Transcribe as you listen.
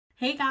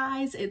Hey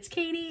guys, it's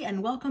Katie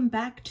and welcome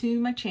back to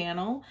my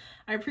channel.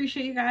 I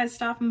appreciate you guys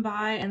stopping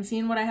by and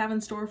seeing what I have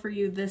in store for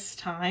you this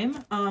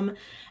time.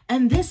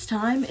 And this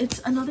time it's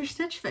another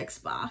Stitch Fix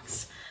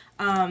box.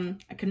 I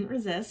couldn't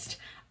resist.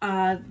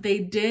 They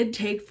did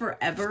take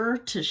forever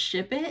to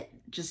ship it,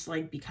 just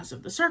like because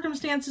of the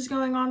circumstances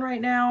going on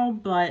right now,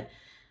 but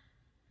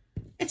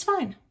it's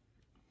fine.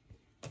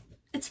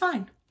 It's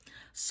fine.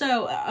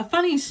 So a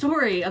funny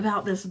story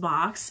about this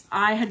box,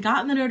 I had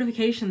gotten the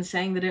notification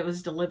saying that it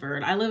was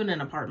delivered. I live in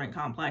an apartment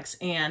complex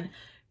and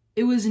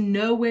it was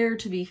nowhere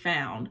to be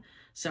found.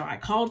 So I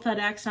called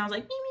FedEx and I was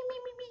like,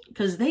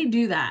 because they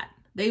do that.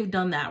 They've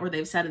done that where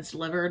they've said it's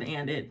delivered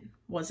and it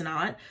was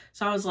not.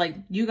 So I was like,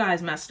 you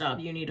guys messed up.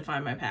 You need to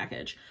find my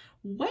package.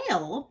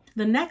 Well,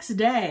 the next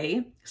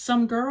day,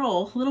 some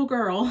little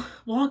girl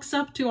walks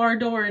up to our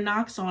door and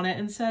knocks on it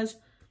and says,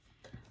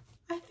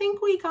 I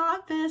think we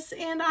got this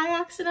and I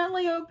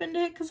accidentally opened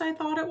it because I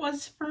thought it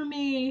was for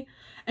me.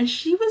 And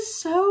she was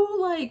so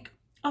like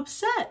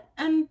upset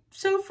and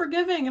so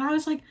forgiving. And I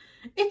was like,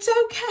 it's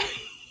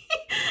okay.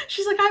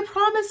 She's like, I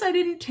promise I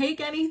didn't take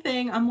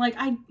anything. I'm like,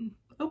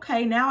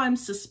 okay, now I'm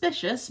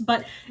suspicious,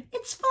 but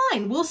it's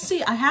fine. We'll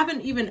see. I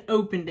haven't even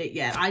opened it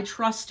yet. I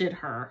trusted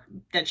her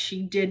that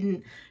she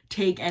didn't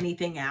take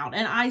anything out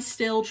and I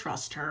still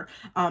trust her.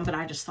 But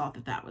I just thought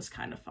that that was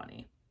kind of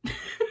funny.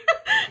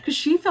 Because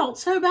she felt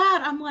so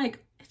bad. I'm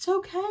like, it's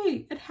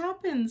okay. It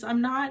happens.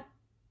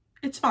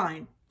 It's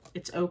fine.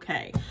 It's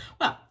okay.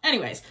 Well,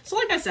 anyways, so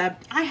like I said,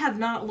 I have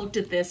not looked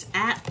at this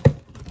at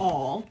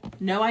all.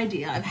 No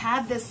idea. I've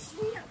had this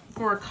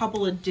for a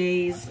couple of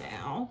days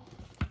now.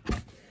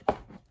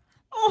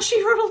 Oh,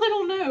 she wrote a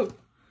little note.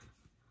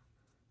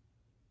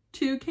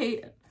 To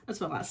Kate.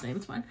 That's my last name.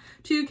 It's fine.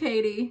 To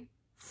Katie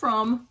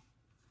from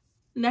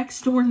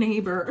next door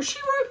neighbor. She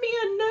wrote me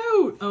a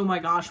note. Oh my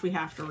gosh, we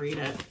have to read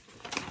it.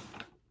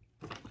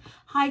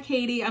 Hi,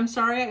 Katie. I'm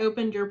sorry I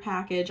opened your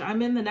package.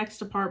 I'm in the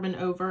next apartment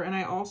over and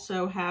I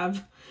also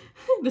have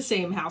the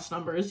same house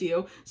number as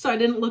you, so I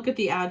didn't look at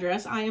the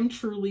address. I am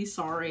truly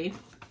sorry.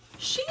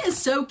 She is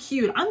so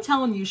cute. I'm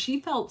telling you, she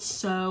felt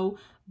so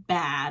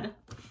bad.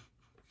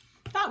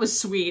 That was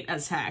sweet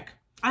as heck.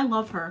 I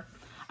love her.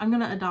 I'm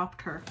gonna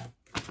adopt her.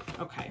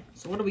 Okay,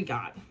 so what do we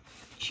got?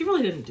 She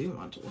really didn't do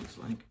much, it looks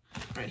like.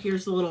 All right,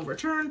 here's the little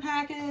return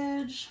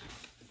package.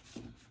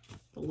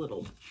 The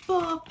little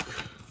book.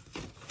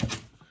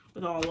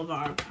 With all of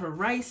our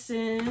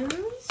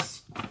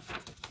prices.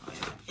 I'm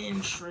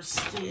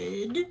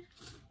interested.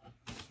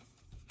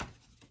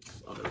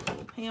 This other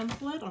little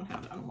pamphlet on how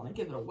I don't want to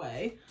give it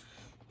away.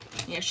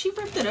 Yeah, she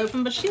ripped it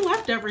open, but she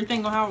left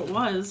everything how it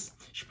was.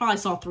 She probably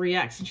saw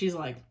 3X and she's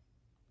like,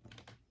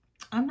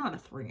 I'm not a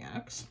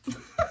 3X.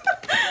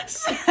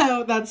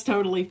 So that's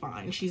totally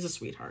fine. She's a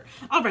sweetheart.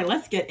 All right,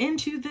 let's get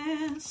into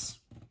this.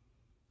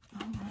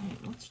 All right,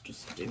 let's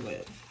just do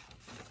it.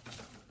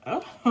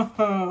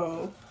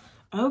 Oh.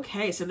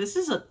 Okay, so this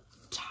is a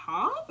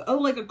top? Oh,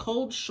 like a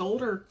cold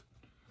shoulder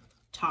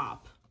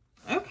top.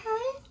 Okay.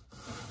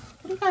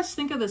 What do you guys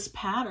think of this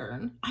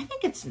pattern? I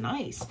think it's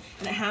nice.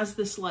 And it has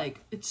this like,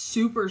 it's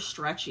super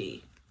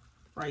stretchy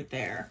right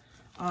there.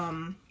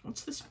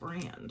 What's this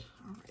brand?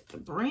 All right, the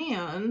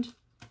brand,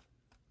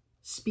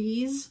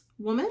 Speze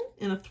Woman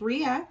in a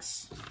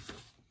 3X.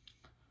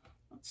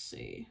 Let's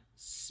see,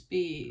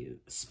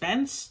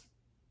 Spense.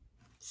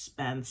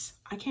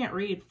 I can't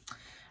read.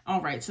 All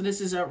right, so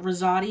this is a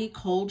Risotti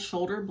cold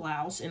shoulder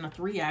blouse in a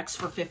 3X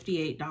for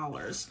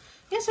 $58.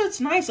 Yeah, so it's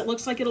nice. It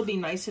looks like it'll be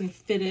nice and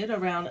fitted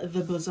around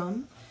the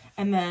bosom.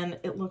 And then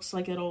it looks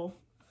like it'll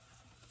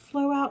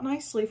flow out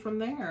nicely from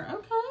there.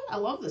 Okay, I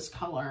love this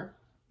color.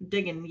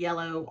 Digging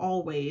yellow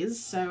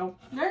always, so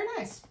very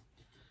nice.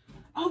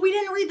 Oh, we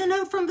didn't read the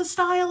note from the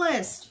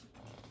stylist.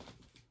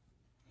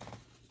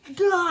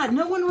 God,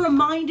 no one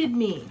reminded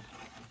me.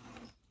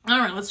 All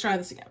right, let's try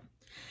this again.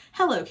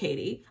 Hello,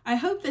 Katie. I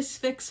hope this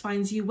fix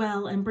finds you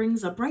well and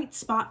brings a bright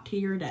spot to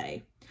your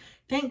day.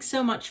 Thanks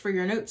so much for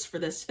your notes for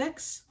this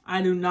fix.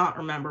 I do not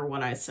remember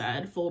what I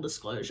said, full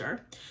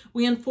disclosure.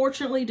 We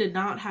unfortunately did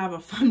not have a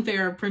fun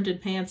pair of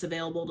printed pants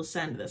available to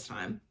send this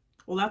time.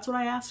 Well, that's what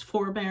I asked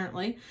for,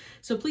 apparently.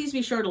 So please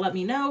be sure to let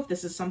me know if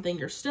this is something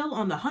you're still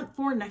on the hunt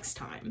for next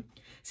time.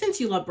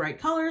 Since you love bright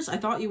colors, I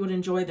thought you would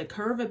enjoy the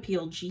Curve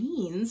Appeal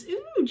jeans.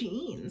 Ooh,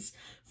 jeans.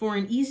 For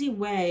an easy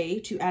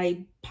way to add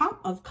a pop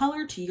of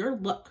color to your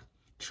look.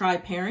 Try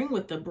pairing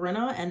with the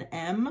Brina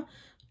Em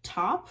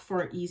top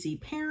for easy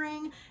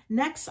pairing.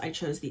 Next, I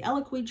chose the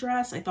Eloquii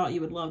dress. I thought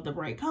you would love the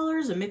bright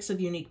colors, a mix of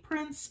unique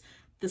prints.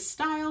 The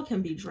style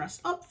can be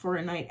dressed up for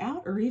a night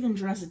out or even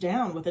dressed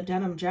down with a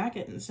denim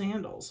jacket and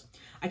sandals.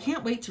 I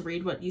can't wait to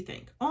read what you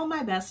think. All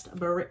my best,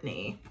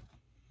 Brittany.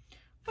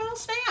 Well,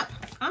 snap.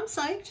 I'm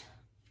psyched.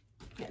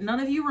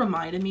 None of you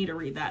reminded me to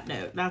read that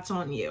note. That's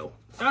on you.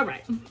 All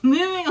right,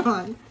 moving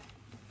on.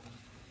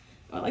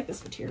 Oh, I like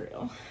this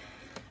material.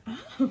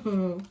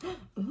 Oh,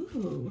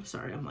 ooh,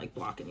 sorry, I'm like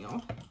blocking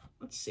y'all.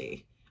 Let's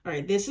see. All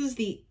right, this is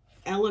the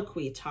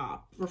Eloquii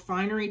top,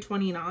 Refinery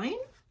 29.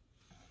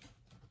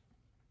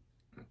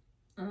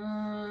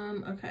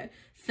 Okay.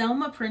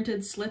 Thelma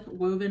printed slip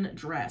woven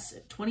dress,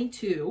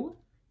 22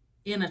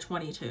 in a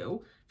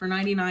 22 for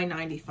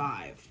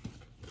 $99.95.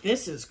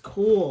 This is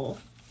cool.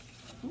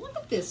 Look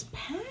at this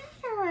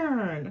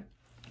pattern.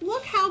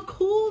 Look how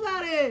cool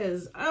that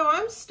is. Oh,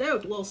 I'm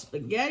stoked. Little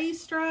spaghetti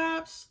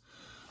straps.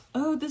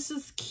 Oh, this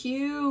is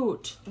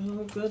cute.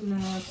 Oh,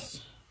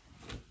 goodness.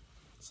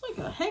 It's like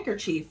a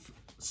handkerchief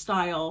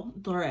style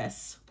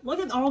dress. Look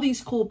at all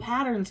these cool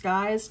patterns,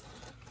 guys.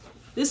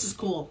 This is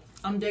cool.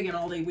 I'm digging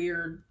all the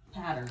weird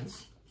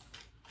patterns.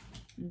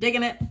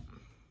 Digging it.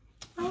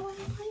 Oh,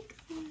 I like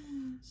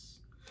this.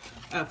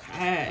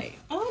 Okay.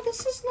 Oh,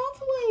 this is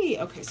lovely.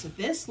 Okay, so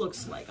this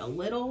looks like a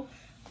little,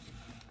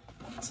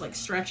 it's like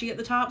stretchy at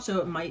the top, so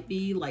it might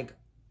be like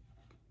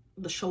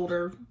the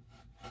shoulder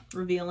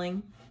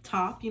revealing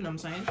top, you know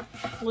what I'm saying?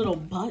 Little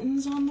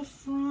buttons on the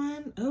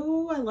front.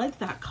 Oh, I like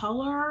that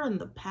color, and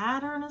the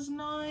pattern is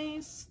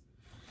nice.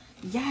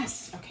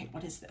 Yes. Okay,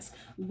 what is this?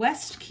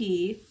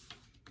 Westkey,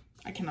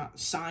 I cannot,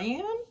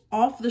 Cyan?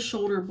 Off the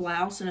shoulder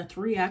blouse in a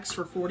 3X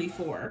for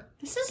 $44.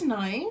 This is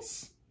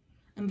nice.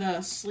 And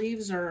the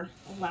sleeves are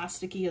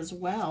elasticy as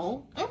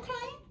well.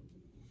 Okay.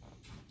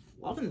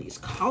 Loving these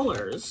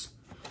colors.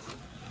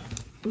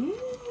 Ooh.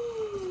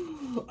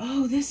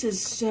 Oh, this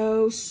is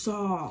so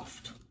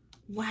soft.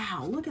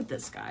 Wow, look at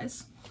this,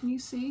 guys. Can you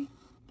see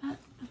that?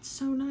 That's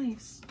so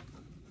nice.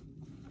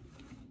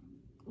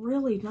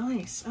 Really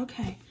nice.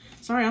 Okay.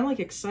 Sorry, I'm like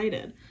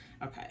excited.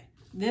 Okay.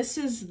 This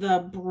is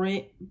the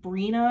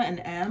Brina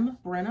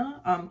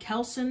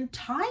Kelson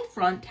tie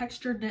front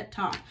textured knit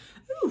top.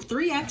 Ooh,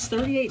 3X,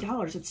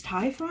 $38. It's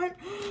tie front.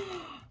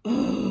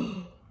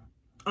 Oh,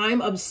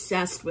 I'm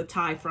obsessed with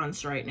tie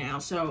fronts right now.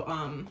 So,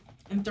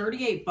 and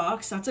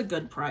 $38, that's a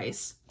good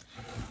price.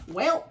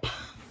 Welp.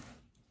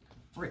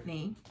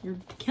 Brittany, you're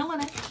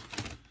killing it.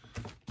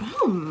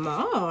 Oh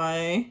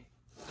my.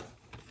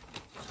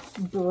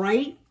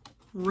 Bright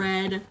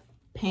red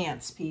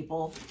pants,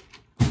 people.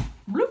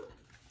 Bloop.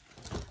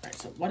 Alright,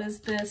 so what is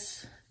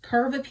this?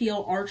 Curve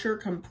Appeal Archer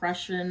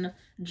Compression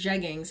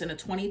Jeggings in a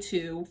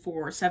 22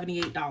 for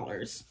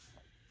 $78.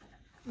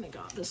 And I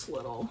got this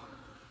little,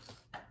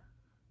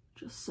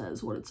 just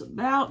says what it's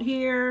about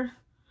here.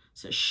 It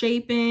says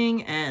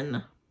shaping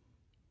and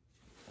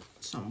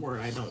some word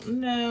I don't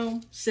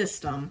know.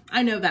 System.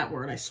 I know that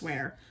word, I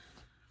swear.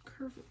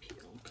 Curve Appeal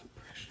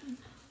Compression.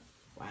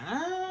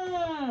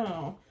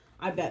 Wow.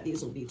 I bet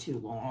these will be too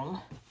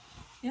long.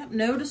 Yep,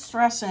 no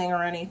distressing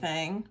or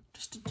anything.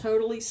 Just a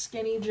totally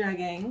skinny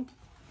jegging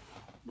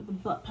with the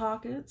butt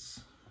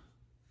pockets.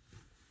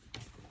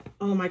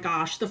 Oh my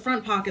gosh, the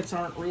front pockets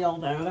aren't real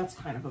though. That's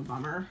kind of a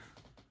bummer.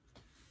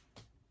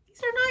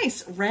 These are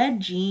nice. Red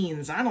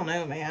jeans. I don't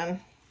know, man.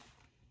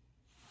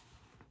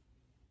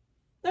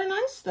 They're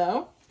nice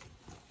though.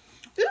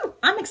 Ooh,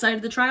 I'm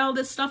excited to try all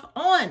this stuff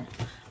on.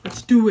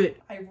 Let's do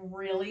it. I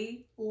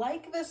really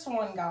like this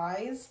one,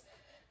 guys.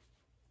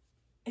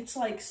 It's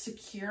like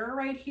secure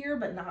right here,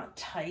 but not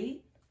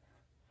tight.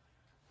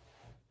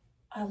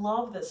 I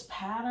love this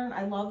pattern.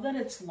 I love that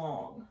it's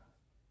long.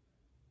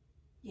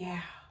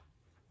 Yeah.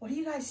 What do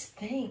you guys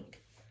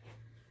think?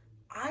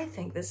 I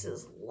think this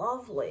is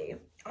lovely.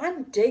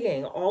 I'm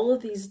digging all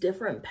of these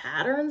different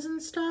patterns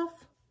and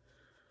stuff.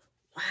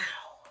 Wow.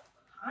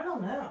 I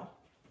don't know.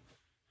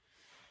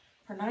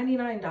 For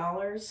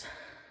 $99,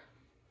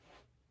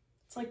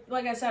 it's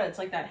like I said, it's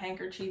like that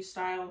handkerchief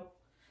style.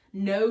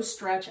 No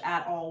stretch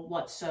at all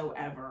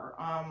whatsoever.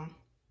 I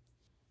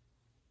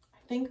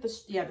think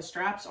this, yeah, the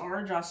straps are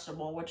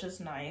adjustable, which is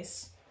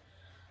nice.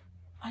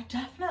 I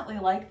definitely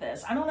like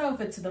this. I don't know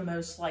if it's the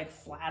most like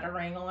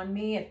flattering on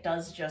me. It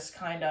does just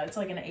kind of, it's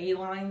like an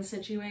A-line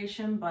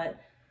situation, but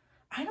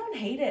I don't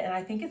hate it. And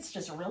I think it's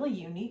just really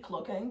unique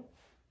looking.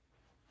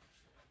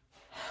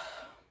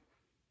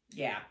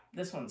 Yeah,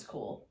 this one's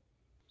cool.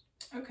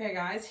 Okay,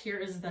 guys, here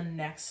is the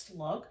next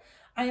look.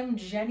 I am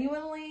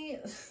genuinely,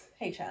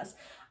 hey Chess,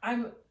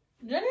 I'm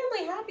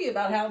genuinely happy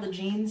about how the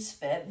jeans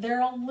fit.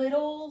 They're a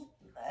little,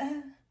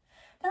 they're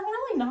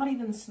really not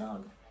even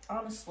snug,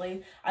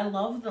 honestly. I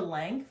love the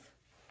length,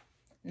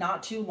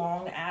 not too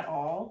long at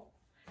all.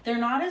 They're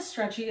not as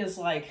stretchy as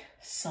like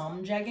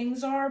some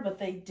jeggings are, but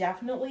they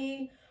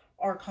definitely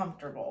are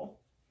comfortable.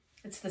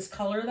 It's this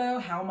color though.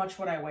 How much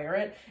would I wear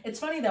it? It's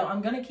funny though,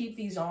 I'm gonna keep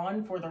these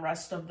on for the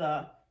rest of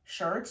the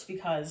shirts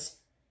because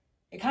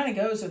it kind of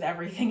goes with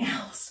everything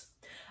else.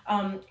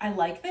 I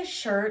like this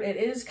shirt. It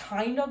is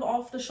kind of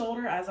off the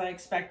shoulder as I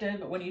expected,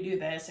 but when you do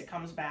this, it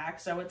comes back.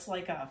 So it's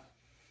like a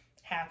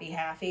happy.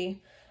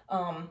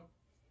 I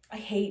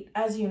hate,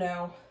 as you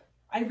know,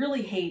 I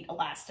really hate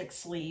elastic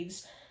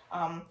sleeves.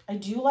 I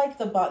do like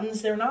the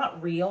buttons. They're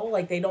not real,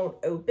 like they don't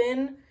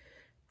open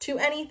to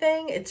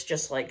anything. It's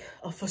just like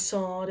a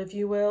facade, if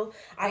you will.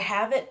 I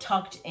have it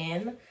tucked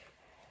in.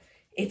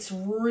 It's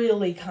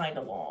really kind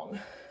of long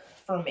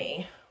for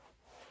me.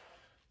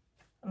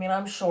 I mean,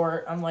 I'm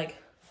short. I'm like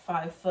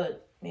 5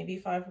 foot,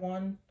 maybe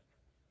 5'1".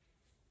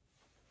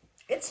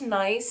 It's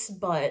nice,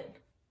 but,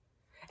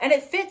 and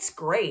it fits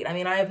great. I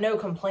mean, I have no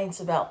complaints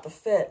about the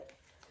fit,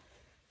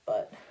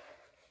 but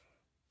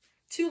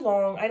too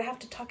long. I'd have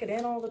to tuck it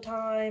in all the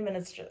time, and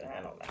it's just,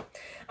 I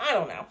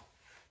don't know.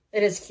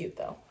 It is cute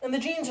though. And the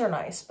jeans are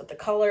nice, but the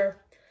color,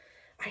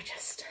 I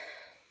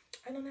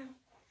don't know.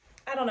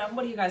 I don't know.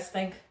 What do you guys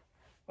think?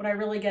 Would I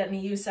really get any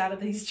use out of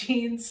these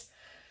jeans?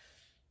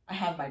 I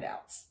have my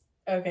doubts.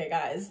 Okay,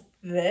 guys,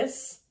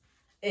 this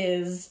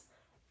is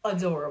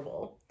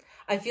adorable.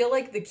 I feel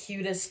like the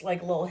cutest,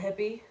 like, little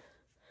hippie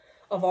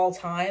of all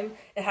time.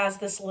 It has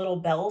this little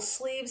bell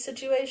sleeve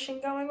situation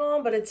going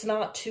on, but it's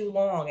not too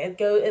long.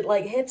 It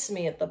like hits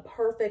me at the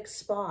perfect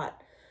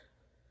spot.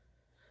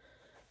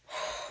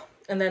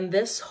 And then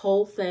this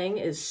whole thing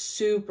is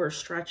super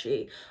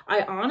stretchy.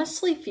 I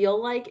honestly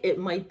feel like it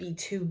might be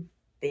too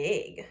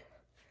big.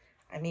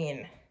 I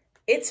mean,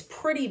 it's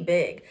pretty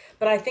big,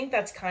 but I think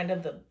that's kind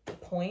of the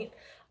point.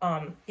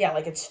 Yeah,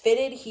 like it's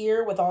fitted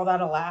here with all that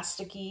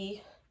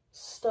elasticy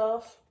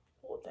stuff.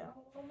 Pull it down a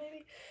little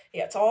maybe.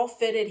 Yeah, it's all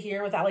fitted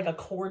here with that like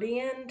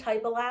accordion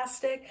type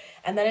elastic,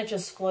 and then it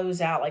just flows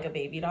out like a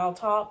baby doll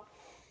top.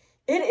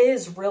 It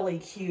is really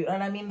cute,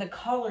 and I mean the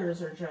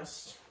colors are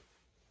just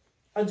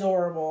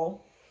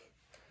adorable.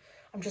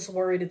 I'm just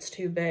worried it's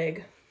too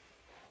big.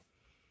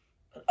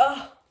 But,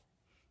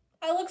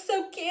 I look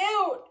so cute.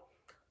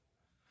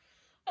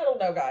 I don't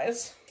know,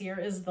 guys. Here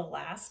is the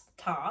last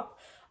top.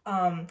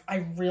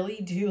 I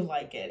really do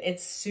like it.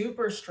 It's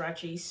super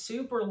stretchy,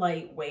 super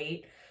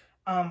lightweight.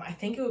 I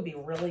think it would be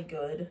really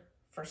good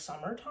for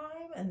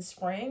summertime and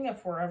spring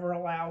if we're ever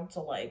allowed to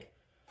like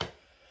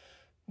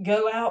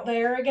go out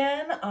there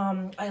again.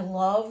 I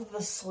love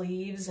the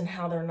sleeves and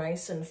how they're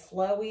nice and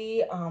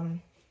flowy.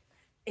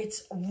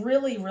 It's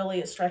really,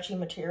 really a stretchy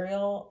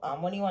material.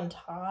 When you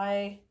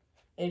untie,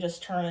 they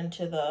just turn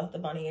into the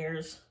bunny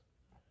ears.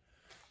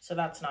 So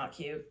that's not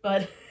cute,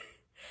 but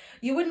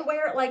you wouldn't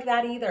wear it like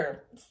that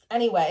either.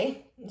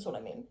 Anyway, that's what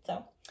I mean.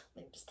 So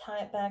let me just tie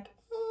it back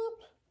up.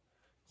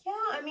 Yeah,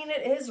 I mean,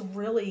 it is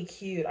really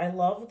cute. I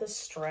love the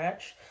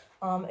stretch.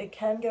 It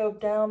can go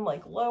down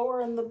like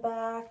lower in the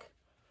back.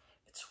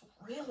 It's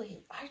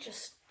really,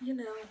 you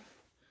know,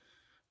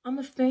 I'm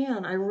a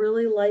fan. I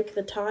really like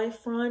the tie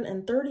front,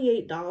 and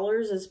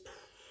 $38 is,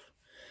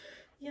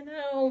 you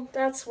know,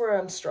 that's where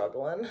I'm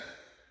struggling.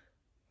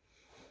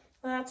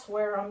 That's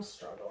where I'm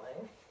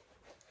struggling.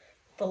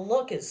 The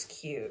look is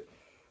cute.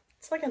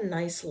 It's like a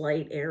nice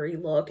light airy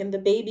look, and the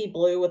baby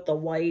blue with the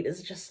white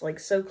is just like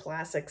so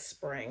classic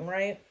spring,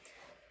 right?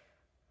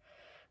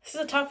 This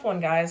is a tough one,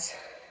 guys.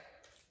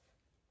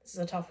 This is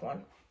a tough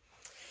one.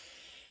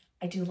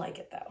 I do like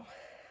it though.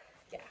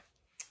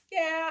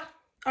 Yeah.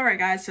 All right,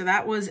 guys, so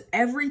that was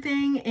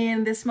everything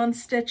in this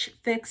month's Stitch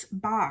Fix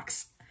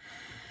box.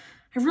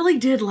 I really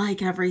did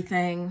like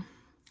everything,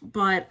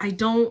 but I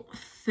don't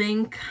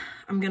think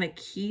I'm gonna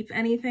keep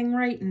anything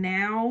right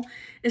now.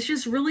 It's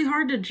just really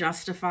hard to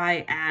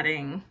justify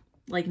adding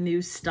like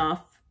new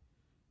stuff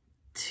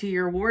to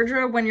your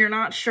wardrobe when you're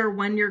not sure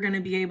when you're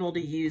gonna be able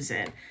to use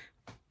it.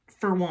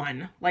 For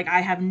one, like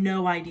I have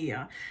no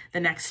idea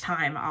the next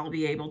time I'll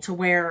be able to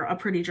wear a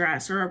pretty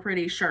dress or a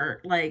pretty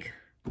shirt. Like,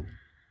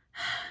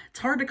 it's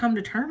hard to come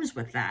to terms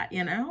with that,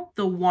 you know?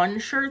 The one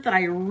shirt that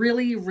I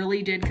really,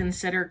 really did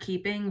consider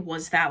keeping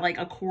was that like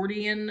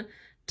accordion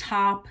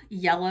top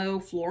yellow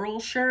floral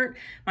shirt.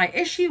 My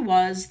issue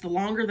was the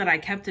longer that I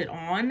kept it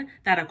on,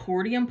 that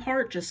accordion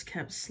part just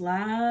kept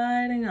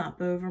sliding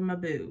up over my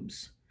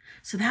boobs.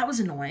 So that was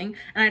annoying.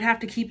 And I'd have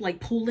to keep like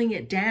pulling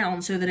it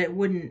down so that it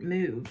wouldn't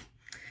move.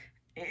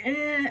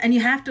 And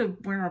you have to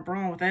wear a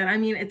bra with it. I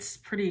mean, it's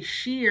pretty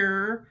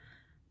sheer.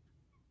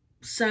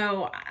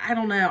 So I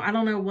don't know. I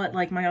don't know what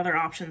like my other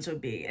options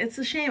would be. It's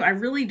a shame. I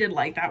really did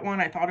like that one.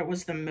 I thought it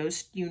was the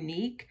most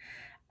unique.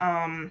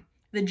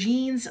 The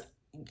jeans,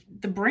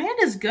 the brand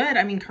is good.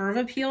 I mean, Curve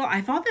Appeal,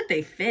 I thought that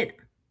they fit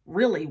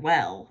really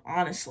well,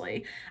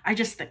 honestly.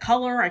 The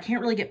color, I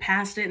can't really get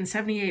past it, and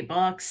 78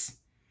 bucks.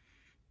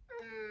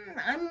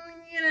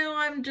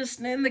 I'm just,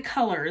 and the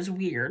color is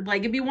weird.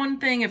 Like, it'd be one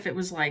thing if it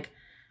was like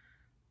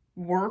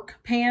work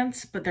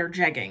pants, but they're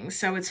jeggings.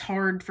 So it's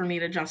hard for me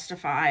to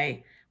justify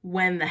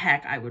when the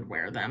heck I would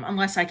wear them,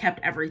 unless I kept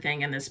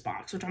everything in this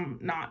box, which I'm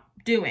not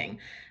doing.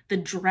 The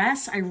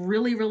dress I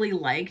really, really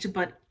liked,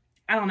 but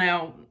I don't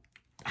know,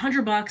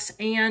 $100,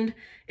 and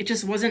it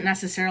just wasn't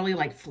necessarily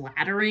like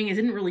flattering. It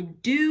didn't really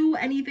do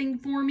anything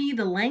for me.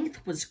 The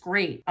length was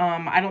great.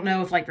 I don't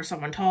know if like for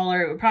someone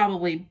taller, it would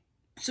probably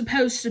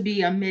supposed to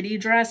be a midi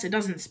dress. It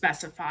doesn't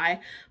specify,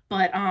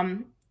 but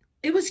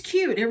it was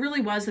cute. It really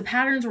was. The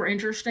patterns were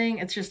interesting.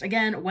 It's just,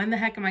 again, when the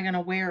heck am I going to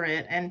wear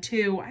it? And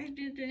two, I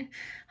did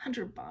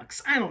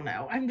 $100. I don't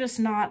know. I'm just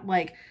not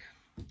like,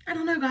 I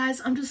don't know,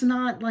 guys. I'm just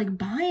not like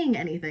buying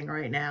anything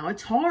right now.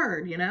 It's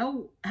hard, you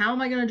know? How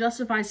am I going to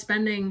justify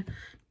spending,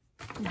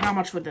 how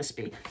much would this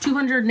be?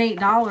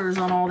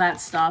 $208 on all that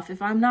stuff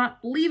if I'm not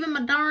leaving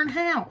my darn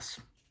house.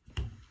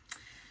 I'm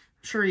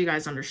sure you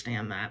guys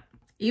understand that.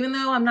 Even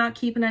though I'm not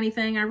keeping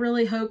anything, I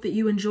really hope that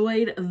you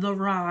enjoyed the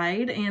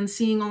ride and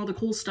seeing all the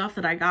cool stuff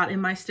that I got in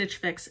my Stitch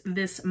Fix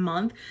this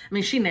month. I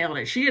mean, she nailed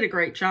it. She did a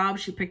great job.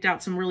 She picked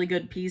out some really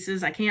good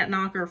pieces. I can't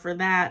knock her for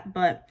that,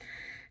 but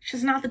it's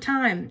just not the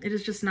time. It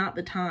is just not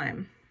the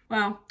time.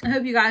 Well, I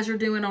hope you guys are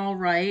doing all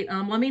right.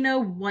 Let me know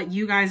what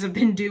you guys have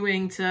been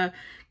doing to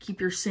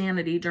keep your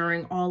sanity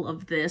during all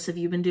of this. Have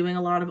you been doing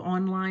a lot of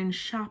online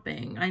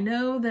shopping? I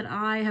know that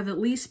I have at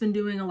least been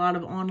doing a lot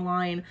of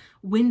online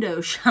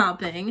window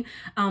shopping.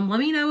 Let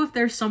me know if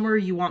there's somewhere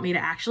you want me to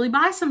actually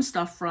buy some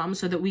stuff from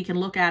so that we can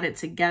look at it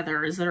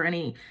together. Is there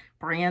any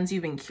brands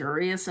you've been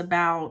curious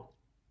about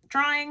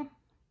trying?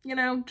 You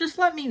know, just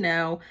let me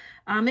know.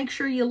 Make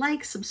sure you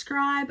like,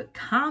 subscribe,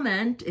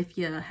 comment if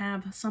you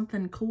have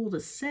something cool to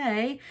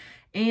say,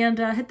 and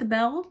hit the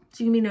bell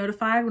so you can be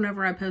notified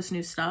whenever I post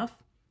new stuff.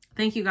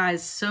 Thank you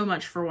guys so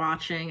much for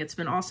watching. It's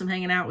been awesome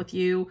hanging out with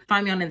you.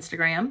 Find me on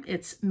Instagram.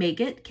 It's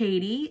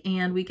MakeItKatie,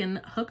 and we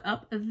can hook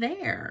up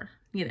there.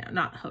 You know,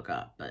 not hook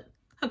up, but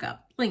hook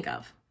up, link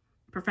up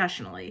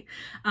professionally.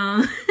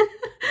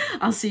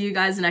 I'll see you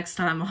guys next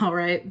time. All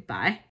right, bye.